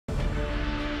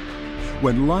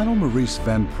When Lionel Maurice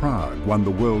van Praag won the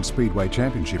World Speedway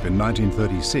Championship in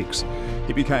 1936,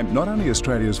 he became not only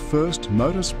Australia's first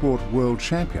motorsport world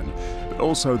champion, but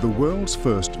also the world's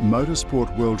first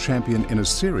motorsport world champion in a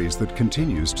series that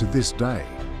continues to this day.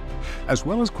 As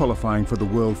well as qualifying for the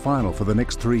world final for the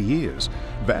next 3 years,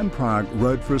 Van Praag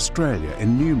rode for Australia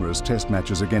in numerous test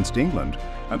matches against England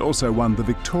and also won the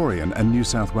Victorian and New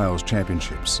South Wales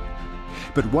championships.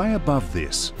 But way above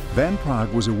this, Van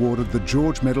Praag was awarded the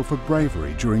George Medal for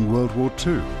bravery during World War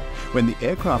II, when the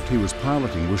aircraft he was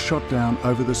piloting was shot down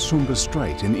over the Sumba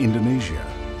Strait in Indonesia.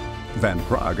 Van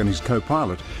Praag and his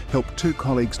co-pilot helped 2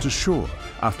 colleagues to shore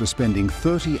after spending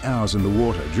 30 hours in the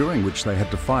water, during which they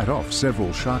had to fight off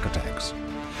several shark attacks.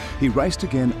 He raced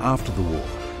again after the war,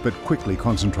 but quickly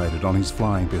concentrated on his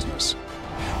flying business.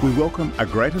 We welcome a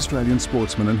great Australian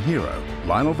sportsman and hero,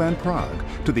 Lionel van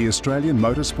Praag, to the Australian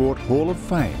Motorsport Hall of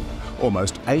Fame,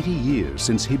 almost 80 years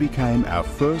since he became our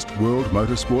first world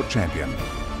motorsport champion.